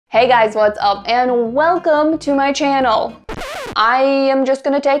Hey guys, what's up and welcome to my channel. I am just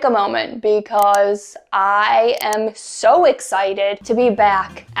gonna take a moment because I am so excited to be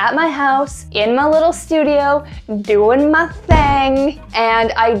back at my house in my little studio doing my thing,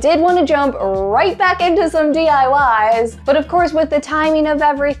 and I did want to jump right back into some DIYs, but of course with the timing of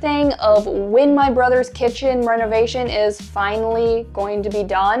everything of when my brother's kitchen renovation is finally going to be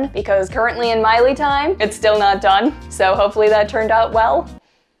done, because currently in Miley time it's still not done, so hopefully that turned out well.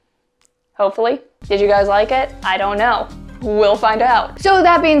 Hopefully. Did you guys like it? I don't know. We'll find out. So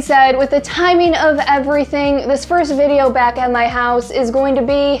that being said, with the timing of everything, this first video back at my house is going to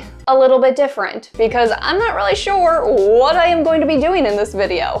be a little bit different because I'm not really sure what I am going to be doing in this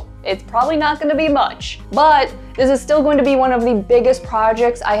video. It's probably not going to be much, but this is still going to be one of the biggest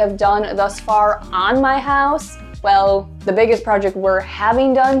projects I have done thus far on my house. Well, the biggest project we're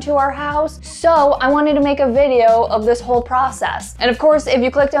having done to our house. So I wanted to make a video of this whole process. And of course, if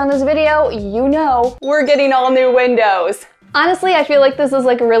you clicked on this video, you know we're getting all new windows. Honestly, I feel like this is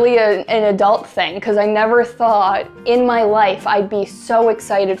like really an adult thing because I never thought in my life I'd be so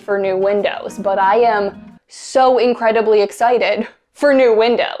excited for new windows, but I am so incredibly excited for new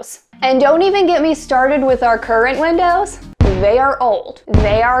windows. And don't even get me started with our current windows. They are old,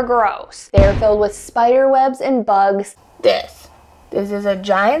 they are gross, they are filled with spider webs and bugs. This is a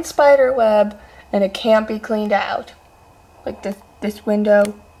giant spider web and it can't be cleaned out. Like this window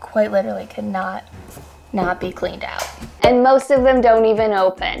quite literally cannot not be cleaned out. And most of them don't even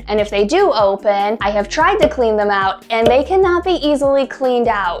open. And if they do open, I have tried to clean them out and they cannot be easily cleaned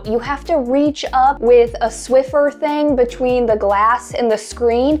out. You have to reach up with a Swiffer thing between the glass and the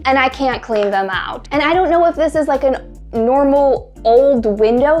screen, and I can't clean them out. And I don't know if this is like a normal old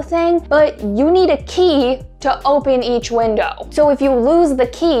window thing, but you need a key to open each window. So if you lose the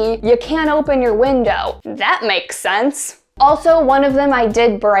key, you can't open your window. That makes sense. Also, one of them I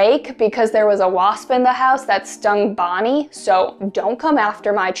did break because there was a wasp in the house that stung Bonnie, so don't come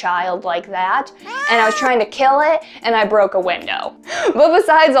after my child like that. And I was trying to kill it and I broke a window. But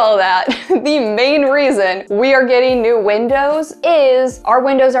besides all that, the main reason we are getting new windows is our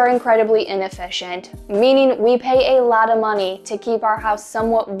windows are incredibly inefficient, meaning we pay a lot of money to keep our house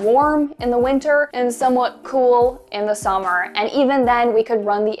somewhat warm in the winter and somewhat cool in the summer. And even then we could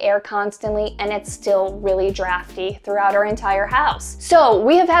run the air constantly and it's still really drafty throughout our entire house. So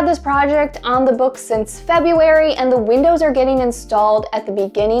we have had this project on the books since February and the windows are getting installed at the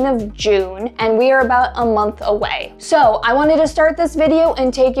beginning of June and we are about a month away. So I wanted to start this video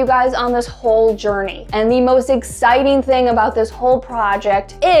and take you guys on this whole journey. And the most exciting thing about this whole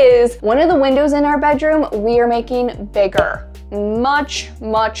project is one of the windows in our bedroom we are making bigger. Much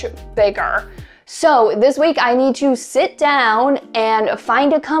bigger. So this week I need to sit down and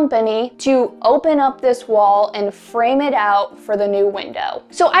find a company to open up this wall and frame it out for the new window.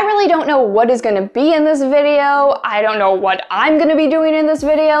 So I really don't know what is going to be in this video. I don't know what I'm going to be doing in this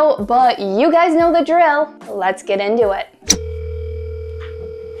video, but you guys know the drill. Let's get into it.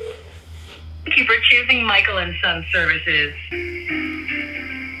 Thank you for choosing Michael & Son Services.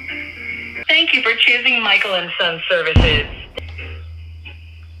 Thank you for choosing Michael & Son Services.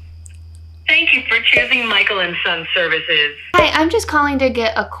 Thank you for choosing Michael & Son Services. Hi, I'm just calling to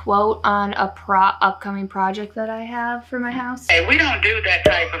get a quote on a upcoming project that I have for my house. Hey, we don't do that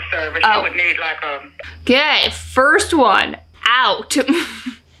type of service. Oh. You would need like a... Okay, first one out.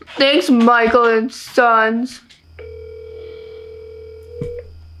 Thanks, Michael & Sons. I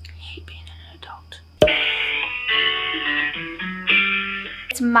hate being an adult.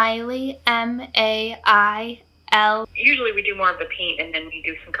 It's Miley, M-A-I-L. Usually we do more of the paint and then we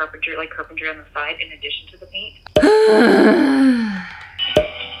do some carpentry on the side in addition to the paint.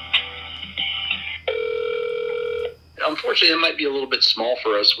 Unfortunately, it might be a little bit small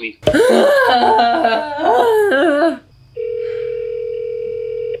for us. We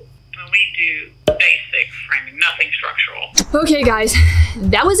do basic framing, nothing structural. Okay guys,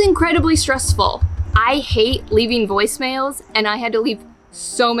 that was incredibly stressful. I hate leaving voicemails and I had to leave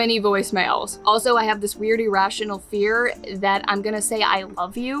so many voicemails. Also, I have this weird irrational fear that I'm gonna say I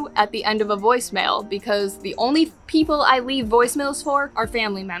love you at the end of a voicemail because the only people I leave voicemails for are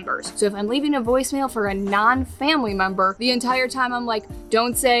family members. So if I'm leaving a voicemail for a non-family member, the entire time I'm like,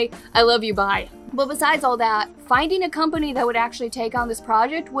 don't say I love you, bye. But besides all that, finding a company that would actually take on this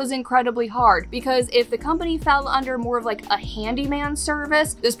project was incredibly hard, because if the company fell under more of like a handyman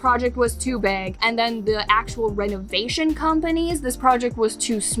service, this project was too big. And then the actual renovation companies, this project was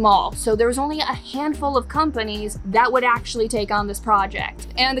too small. So there was only a handful of companies that would actually take on this project.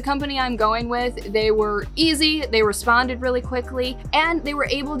 And the company I'm going with, they were easy, they responded really quickly, and they were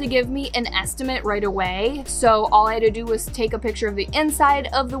able to give me an estimate right away. So all I had to do was take a picture of the inside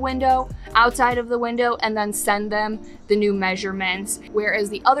of the window, outside of the window, and then send them the new measurements. Whereas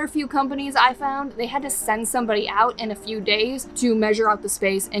the other few companies I found, they had to send somebody out in a few days to measure out the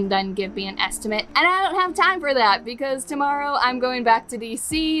space and then give me an estimate. And I don't have time for that because tomorrow I'm going back to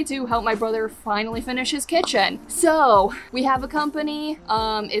DC to help my brother finally finish his kitchen. So we have a company,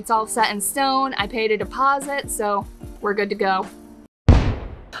 it's all set in stone. I paid a deposit, so we're good to go.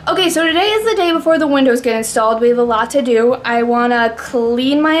 Okay, so today is the day before the windows get installed. We have a lot to do. I want to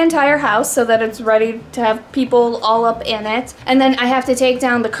clean my entire house so that it's ready to have people all up in it. And then I have to take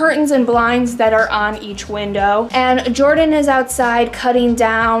down the curtains and blinds that are on each window. And Jordan is outside cutting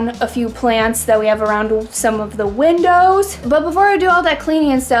down a few plants that we have around some of the windows. But before I do all that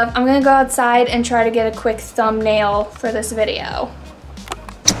cleaning and stuff, I'm gonna go outside and try to get a quick thumbnail for this video.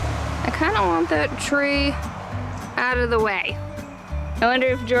 I kind of want that tree out of the way. I wonder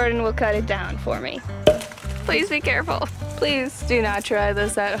if Jordan will cut it down for me. Please be careful. Please do not try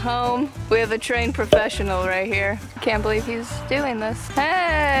this at home. We have a trained professional right here. Can't believe he's doing this.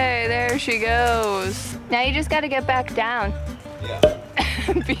 Hey, there she goes. Now you just gotta get back down.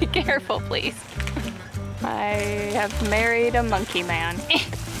 Yeah. Be careful, please. I have married a monkey man.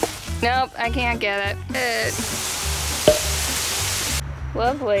 Nope, I can't get it.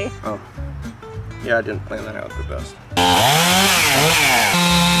 Lovely. Oh. Yeah, I didn't plan that out the best.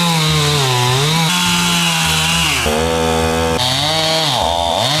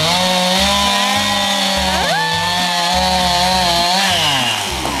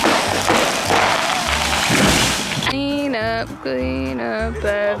 Clean up,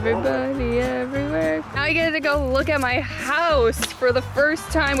 everybody, everywhere. Now I get to go look at my house for the first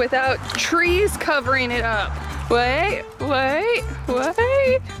time without trees covering it up. Wait.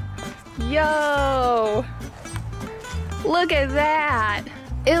 Yo, look at that.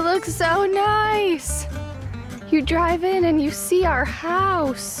 It looks so nice. You drive in and you see our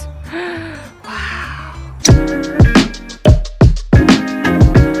house. Wow.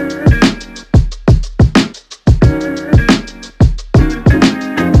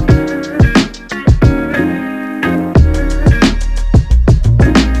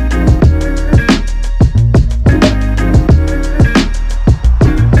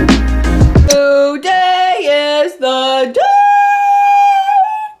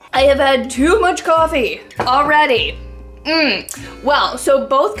 I have had too much coffee already. Well, so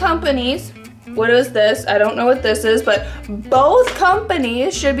both companies, what is this? I don't know what this is, but both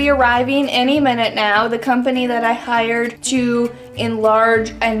companies should be arriving any minute now. The company that I hired to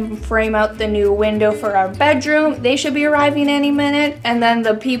enlarge and frame out the new window for our bedroom, they should be arriving any minute. And then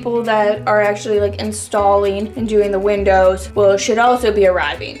the people that are actually like installing and doing the windows should also be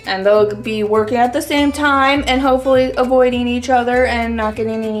arriving. And they'll be working at the same time and hopefully avoiding each other and not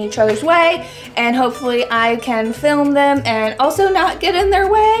getting in each other's way. And hopefully I can film them and also not get in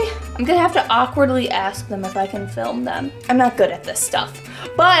their way. I'm gonna have to awkwardly ask them if I can film them. I'm not good at this stuff,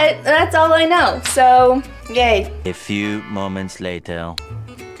 but that's all I know, so yay. A few moments later.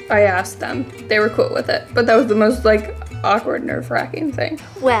 I asked them. They were cool with it, but that was the most like awkward, nerve-wracking thing.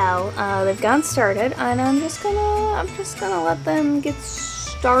 Well, they've gotten started, and I'm just gonna let them get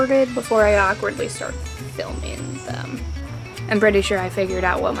started before I awkwardly start filming them. I'm pretty sure I figured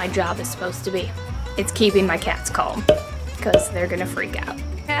out what my job is supposed to be. It's keeping my cats calm, because they're gonna freak out.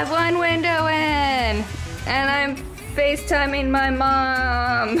 I have one window in, and I'm FaceTiming my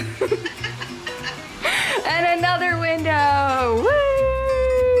mom. And another window.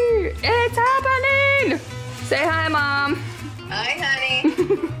 Woo! It's happening! Say hi, Mom. Hi, honey.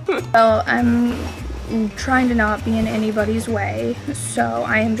 Well, I'm trying to not be in anybody's way, so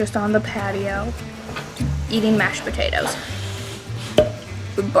I am just on the patio eating mashed potatoes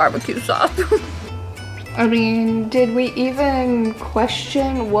with barbecue sauce. I mean, did we even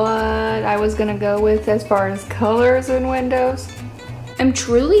question what I was gonna go with as far as colors in windows? I'm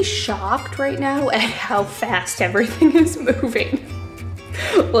truly shocked right now at how fast everything is moving.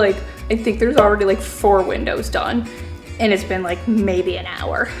 Like, I think there's already like 4 windows done, and it's been like maybe an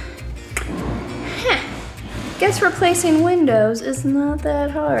hour. Guess replacing windows is not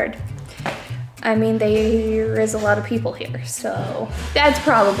that hard. I mean, there is a lot of people here, so that's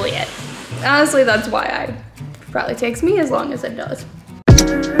probably it. Honestly, that's why it probably takes me as long as it does.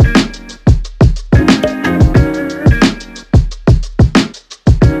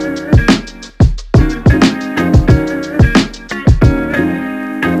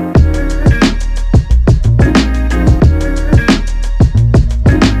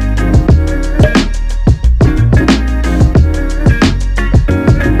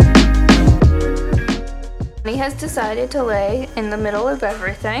 decided to lay in the middle of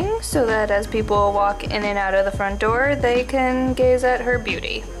everything so that as people walk in and out of the front door, they can gaze at her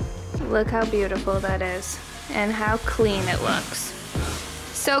beauty. Look how beautiful that is and how clean it looks.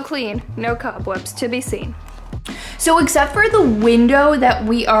 So clean, no cobwebs to be seen. So except for the window that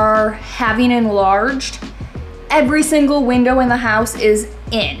we are having enlarged, every single window in the house is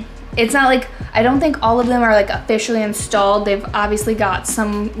in. It's not like, I don't think all of them are like officially installed. They've obviously got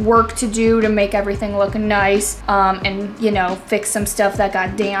some work to do to make everything look nice and, you know, fix some stuff that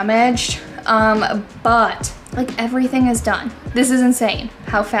got damaged. But like everything is done. This is insane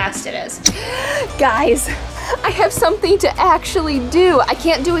how fast it is. Guys, I have something to actually do. I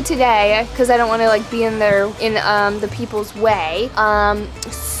can't do it today because I don't want to like be in the people's way.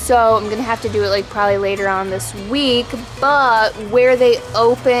 So I'm gonna have to do it like probably later on this week, but where they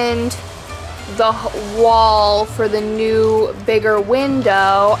opened the wall for the new bigger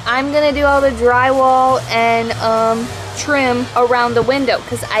window, I'm gonna do all the drywall and trim around the window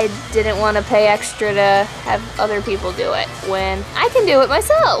because I didn't want to pay extra to have other people do it when I can do it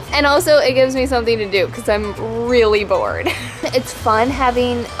myself. And also it gives me something to do because I'm really bored. It's fun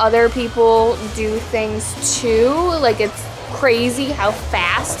having other people do things too. Like it's crazy how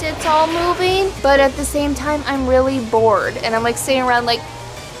fast it's all moving, but at the same time I'm really bored and I'm like sitting around like,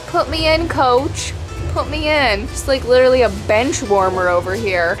 put me in, coach, put me in. Just like literally a bench warmer over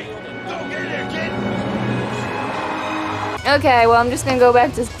here. Okay, well I'm just gonna go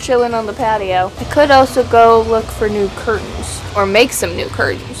back to chilling on the patio. I could also go look for new curtains or make some new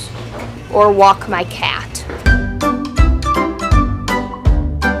curtains or walk my cat.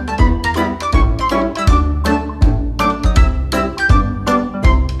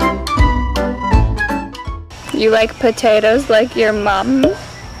 You like potatoes like your mom?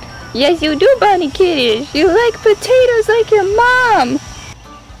 Yes, you do, Bunny Kitties. You like potatoes like your mom.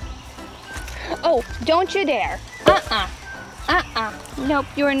 Oh, don't you dare. Nope,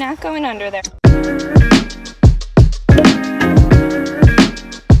 you are not going under there.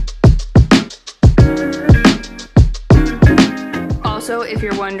 Also, if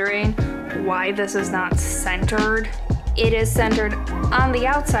you're wondering why this is not centered, it is centered on the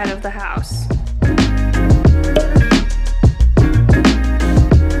outside of the house.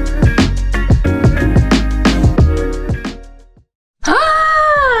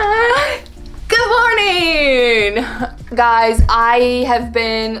 Guys, I have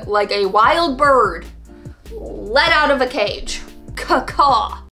been like a wild bird let out of a cage.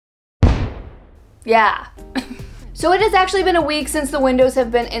 Caw-caw. Yeah. So it has actually been a week since the windows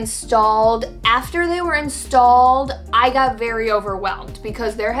have been installed. After they were installed, I got very overwhelmed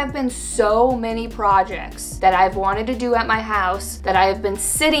because there have been so many projects that I've wanted to do at my house that I have been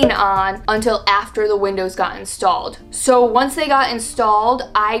sitting on until after the windows got installed. So once they got installed,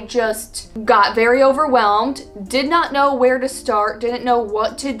 I just got very overwhelmed, did not know where to start, didn't know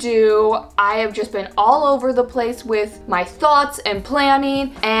what to do. I have just been all over the place with my thoughts and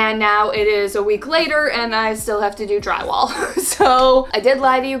planning, and now it is a week later and I still have to do drywall. So I did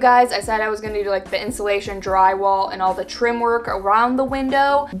lie to you guys. I said I was gonna do like the insulation, drywall, and all the trim work around the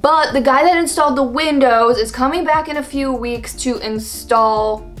window, but the guy that installed the windows is coming back in a few weeks to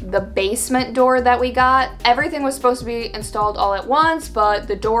install the basement door that we got. Everything was supposed to be installed all at once, but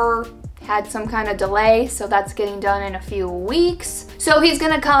the door had some kind of delay, so that's getting done in a few weeks. So he's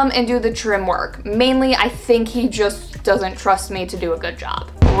gonna come and do the trim work. Mainly, I think he just doesn't trust me to do a good job.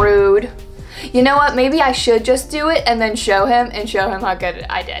 Rude. You know what, maybe I should just do it and then show him how good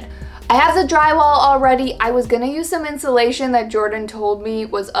I did. I have the drywall already. I was gonna use some insulation that Jordan told me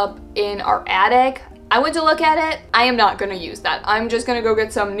was up in our attic. I went to look at it. I am not gonna use that. I'm just gonna go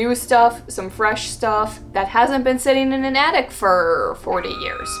get some new stuff, some fresh stuff that hasn't been sitting in an attic for 40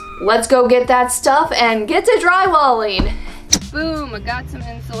 years. Let's go get that stuff and get to drywalling. Boom, I got some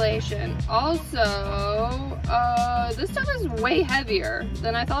insulation. Also, this stuff is way heavier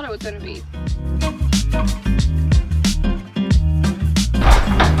than I thought it was gonna be.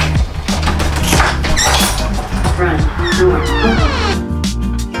 Front door.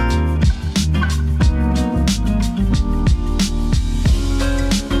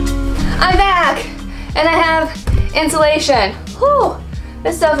 I'm back, and I have insulation. Whew,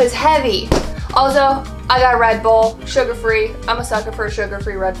 this stuff is heavy. Also, I got Red Bull, sugar-free. I'm a sucker for a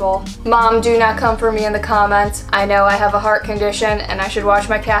sugar-free Red Bull. Mom, do not come for me in the comments. I know I have a heart condition and I should watch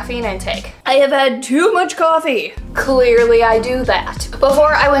my caffeine intake. I have had too much coffee. clearly I do that.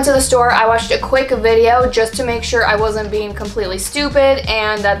 Before I went to the store, I watched a quick video just to make sure I wasn't being completely stupid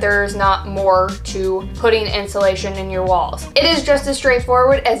and that there's not more to putting insulation in your walls. It is just as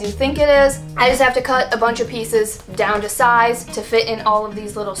straightforward as you think it is. I just have to cut a bunch of pieces down to size to fit in all of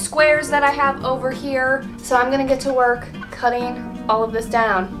these little squares that I have over here. So I'm gonna get to work cutting all of this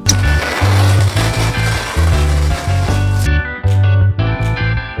down.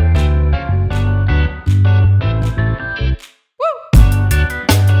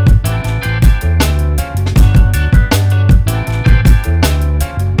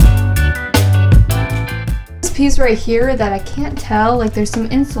 Piece right here that I can't tell, like there's some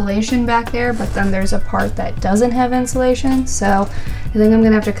insulation back there, but then there's a part that doesn't have insulation, so I think I'm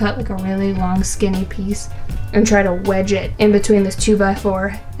gonna have to cut like a really long skinny piece and try to wedge it in between this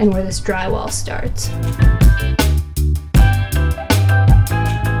 2x4 and where this drywall starts.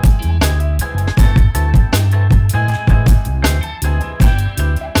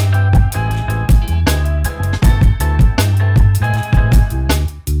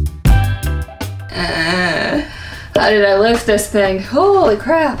 How did I lift this thing? Holy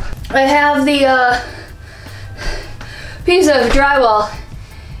crap. I have the piece of drywall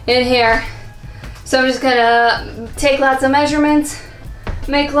in here. So I'm just gonna take lots of measurements,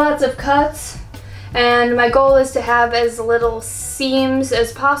 make lots of cuts, and my goal is to have as little seams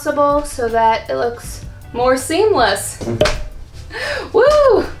as possible so that it looks more seamless.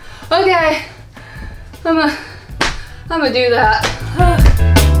 Woo! Okay, I'm gonna do that.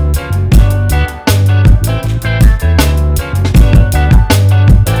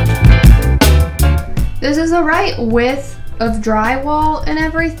 This is the right width of drywall and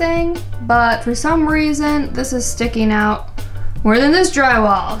everything, but for some reason this is sticking out more than this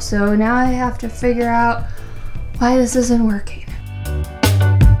drywall. So now I have to figure out why this isn't working.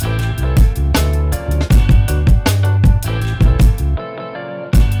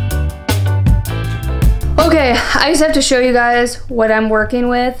 Okay, I just have to show you guys what I'm working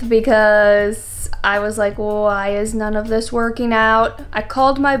with because I was like, well, why is none of this working out? I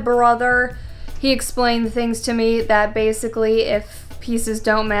called my brother. He explained things to me that basically if pieces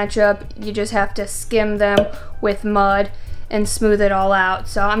don't match up, you just have to skim them with mud and smooth it all out.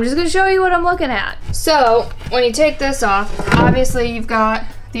 So I'm just gonna show you what I'm looking at. So when you take this off, obviously you've got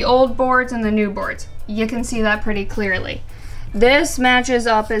the old boards and the new boards. You can see that pretty clearly. This matches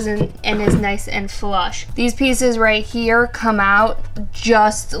up and is nice and flush. These pieces right here come out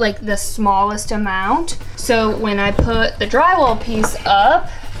just like the smallest amount. So when I put the drywall piece up,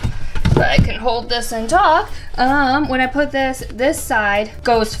 I can hold this and talk. When I put this side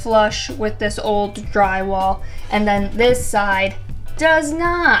goes flush with this old drywall, and then this side does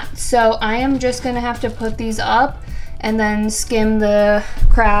not. So I am just gonna have to put these up and then skim the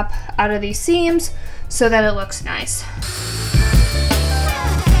crap out of these seams so that it looks nice.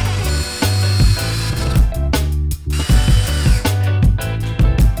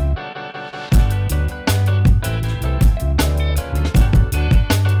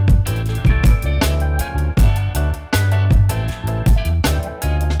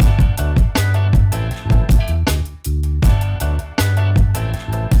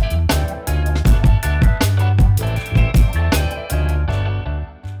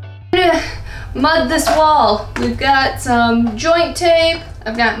 Mud this wall. We've got some joint tape,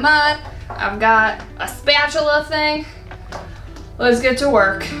 I've got mud, I've got a spatula thing. Let's get to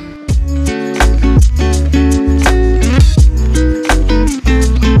work.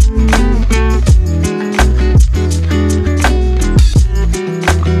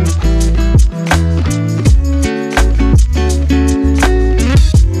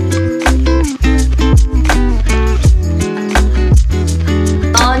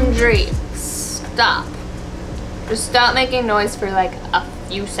 Stop. Just stop making noise for like a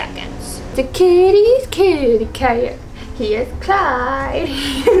few seconds. The kitty's kitty cat. He is Clyde.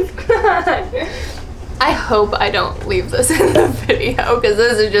 He is Clyde. I hope I don't leave this in the video because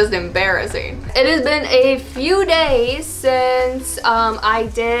this is just embarrassing. It has been a few days since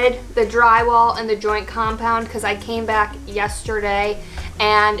I did the drywall and the joint compound because I came back yesterday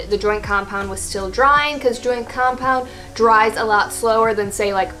and the joint compound was still drying because joint compound dries a lot slower than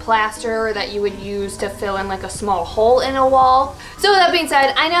say like plaster that you would use to fill in like a small hole in a wall. So with that being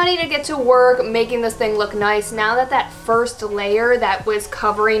said, I now need to get to work making this thing look nice. Now that that first layer that was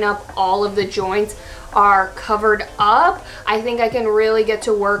covering up all of the joints are covered up, I think I can really get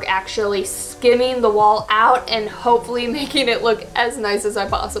to work actually skimming the wall out and hopefully making it look as nice as I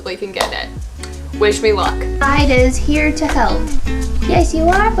possibly can get it. Wish me luck. Ida's here to help. Yes, you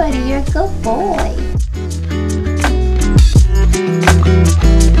are, buddy. You're a good boy.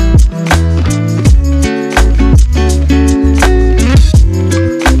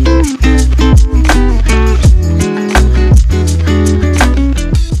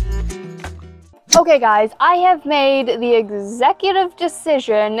 guys, I have made the executive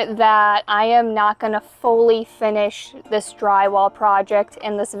decision that I am not gonna fully finish this drywall project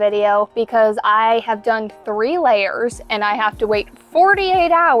in this video because I have done 3 layers and I have to wait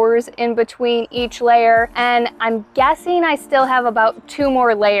 48 hours in between each layer, and I'm guessing I still have about 2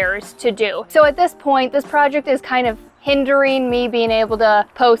 more layers to do. So at this point, this project is kind of hindering me being able to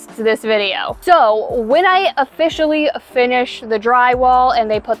post this video. So when I officially finish the drywall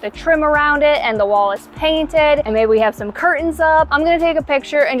and they put the trim around it and the wall is painted and maybe we have some curtains up, I'm gonna take a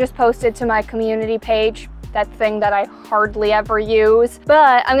picture and just post it to my community page. That thing that I hardly ever use.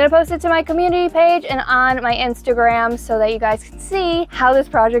 But I'm gonna post it to my community page and on my Instagram so that you guys can see how this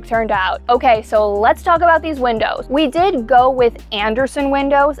project turned out. Okay, so let's talk about these windows. We did go with Andersen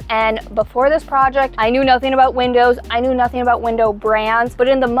windows, and before this project, I knew nothing about windows. I knew nothing about window brands, but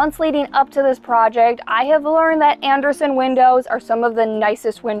in the months leading up to this project, I have learned that Andersen windows are some of the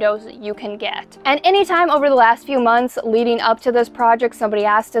nicest windows you can get. And anytime over the last few months leading up to this project, somebody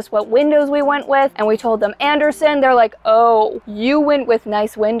asked us what windows we went with, and we told them Andersen, they're like, oh, you went with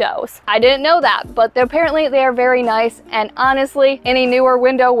nice windows. I didn't know that, but apparently they are very nice, and honestly, any newer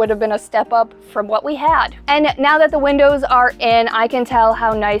window would have been a step up from what we had. And now that the windows are in, I can tell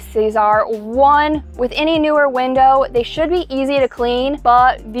how nice these are. One, with any newer window, they should be easy to clean,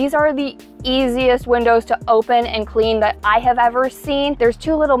 but these are the easiest windows to open and clean that I have ever seen. There's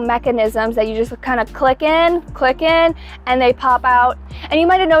 2 little mechanisms that you just kind of click in, and they pop out. And you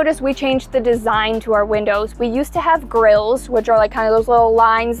might have noticed we changed the design to our windows. We used to have grills, which are like kind of those little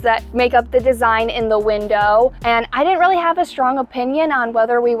lines that make up the design in the window. And I didn't really have a strong opinion on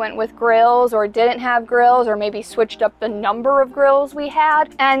whether we went with grills or didn't have grills, or maybe switched up the number of grills we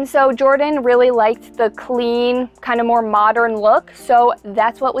had. And so Jordan really liked the clean, kind of more modern look. So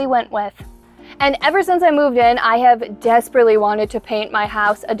that's what we went with. And ever since I moved in, I have desperately wanted to paint my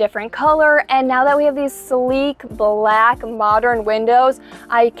house a different color. And now that we have these sleek, black, modern windows,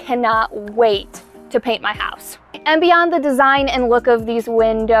 I cannot wait to paint my house. And beyond the design and look of these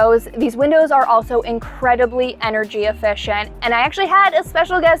windows are also incredibly energy efficient. And I actually had a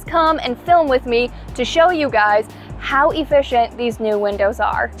special guest come and film with me to show you guys how efficient these new windows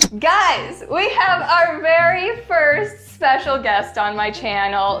are. Guys, we have our very first special guest on my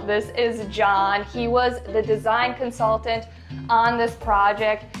channel. This is John. He was the design consultant on this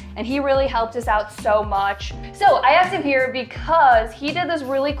project, and he really helped us out so much. So I asked him here because he did this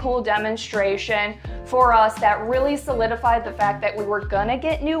really cool demonstration for us that really solidified the fact that we were gonna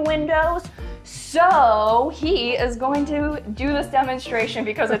get new windows. So he is going to do this demonstration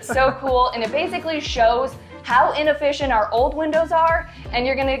because it's so cool, and it basically shows how inefficient our old windows are, and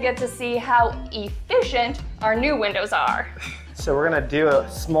you're gonna get to see how efficient our new windows are. So we're gonna do a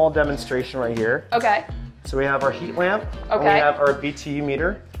small demonstration right here. Okay. So we have our heat lamp, okay, and we have our BTU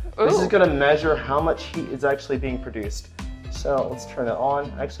meter. Ooh. This is gonna measure how much heat is actually being produced. So let's turn it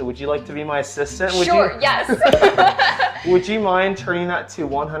on. Actually, would you like to be my assistant? Sure, yes. Would you mind turning that to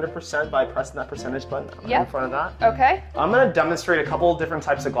 100% by pressing that percentage button in front of that? Okay. I'm gonna demonstrate a couple of different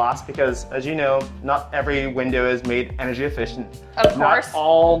types of glass because, as you know, not every window is made energy efficient. Of course. Not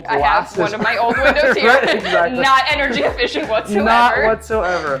all glass I have one of my old windows here. Right, exactly. Not energy efficient whatsoever. Not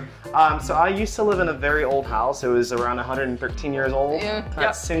whatsoever. So I used to live in a very old house. It was around 113 years old. Yeah.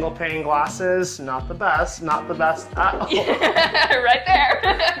 Had single pane glasses, not the best at all. Right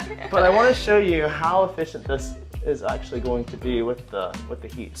there. But I want to show you how efficient this is actually going to be with the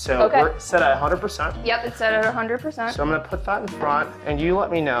heat. So we're set at 100%. Yep, it's set at 100%. So I'm gonna put that in front, and you let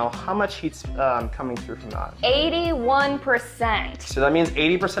me know how much heat's coming through from that. 81%. So that means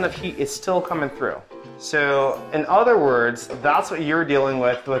 80% of heat is still coming through. So in other words, that's what you're dealing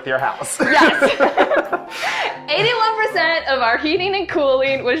with your house. Yes. 81% of our heating and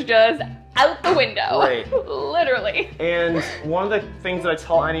cooling was just out the window. Right. Literally. And one of the things that I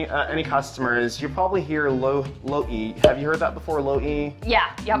tell any customer is you probably hear low E. Have you heard that before, low E?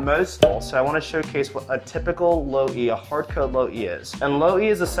 Yeah, yep. Most people. So I want to showcase what a typical low E, a hard code low E is. And low E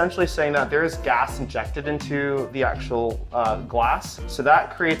is essentially saying that there is gas injected into the actual glass. So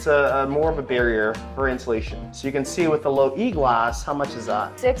that creates a more of a barrier for insulation. So you can see with the low E glass, how much is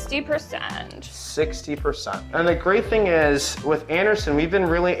that? 60%. 60%. And the great thing is with Andersen, we've been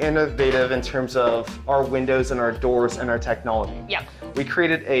really innovative in terms of our windows and our doors and our technology. Yep. We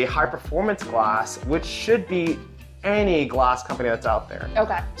created a high performance glass, which should be any glass company that's out there.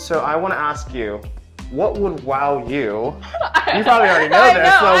 Okay. So I want to ask you, what would wow you? You probably already know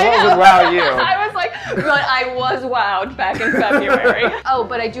this, so what would wow you? I was like, but I was wowed back in February. Oh,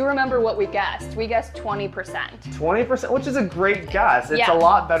 but I do remember what we guessed. We guessed 20%. 20%, which is a great guess. It's a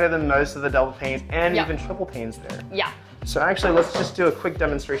lot better than most of the double panes and even triple panes there. Yeah. So actually, let's just do a quick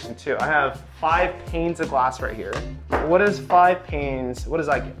demonstration too. I have 5 panes of glass right here. What is 5 panes? What does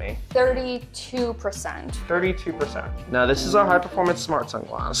that give me? 32%. 32%. Now this is our high performance smart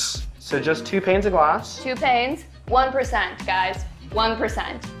sunglass. So just 2 panes of glass. 2 panes, 1%, guys.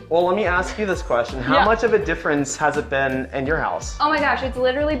 1%. Well, let me ask you this question. How much of a difference has it been in your house? Oh my gosh, it's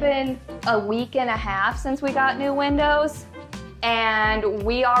literally been a week and a half since we got new windows. And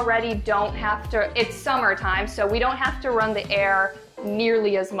we already don't have to, it's summertime, so we don't have to run the air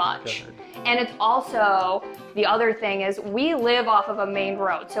nearly as much. Good. And it's also, the other thing is we live off of a main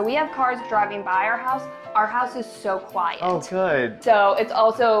road. So we have cars driving by our house. Our house is so quiet. Oh, good. So it's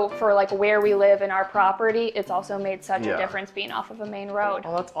also, for like where we live in our property, it's also made such a difference being off of a main road.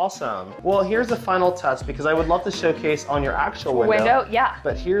 Oh, that's awesome. Well, here's the final test because I would love to showcase on your actual window. Yeah.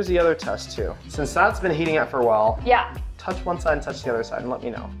 But here's the other test too. Since that's been heating up for a while, Yeah. touch one side and touch the other side and let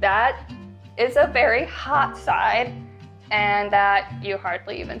me know. That is a very hot side, and that you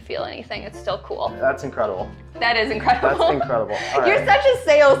hardly even feel anything. It's still cool. That's incredible. That is incredible. That's incredible. All right. You're such a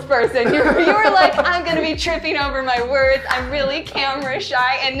salesperson. You were like, I'm gonna be tripping over my words. I'm really camera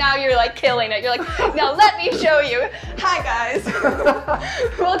shy, and now you're like killing it. You're like, now let me show you. Hi guys.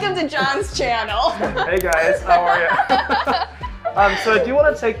 Welcome to John's channel. Hey guys, how are you? So I do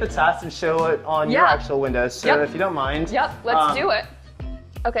want to take the test and show it on your actual windows. So if you don't mind. Yep, let's do it.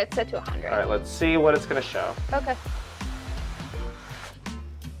 Okay, it's set to 100. All right, let's see what it's gonna show. Okay.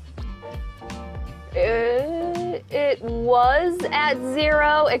 It was at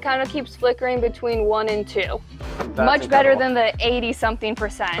 0. It kind of keeps flickering between 1 and 2. That's Much better incredible. than the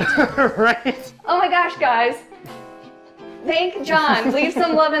 80-something%. Right? Oh my gosh, guys. Thank John. Leave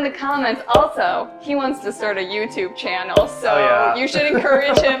some love in the comments. Also, he wants to start a YouTube channel, so you should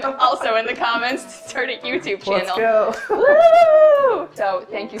encourage him also in the comments to start a YouTube channel. Let's go. Woo! So,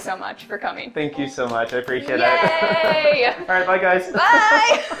 thank you so much for coming. Thank you so much. I appreciate it. Yay! All right, bye guys.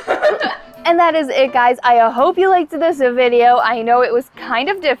 Bye! And that is it, guys. I hope you liked this video. I know it was kind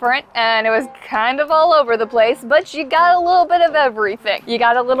of different and it was kind of all over the place, but you got a little bit of everything. You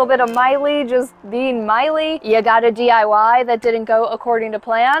got a little bit of Miley just being Miley. You got a DIY that didn't go according to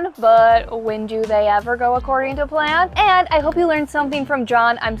plan, but when do they ever go according to plan? And I hope you learned something from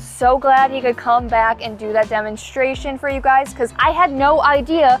John. I'm so glad he could come back and do that demonstration for you guys because I had no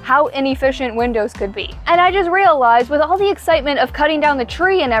idea how inefficient windows could be. And I just realized with all the excitement of cutting down the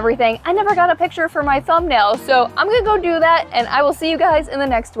tree and everything, I never got a picture for my thumbnail. So I'm gonna go do that and I will see you guys in the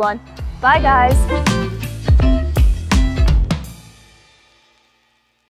next one. Bye guys.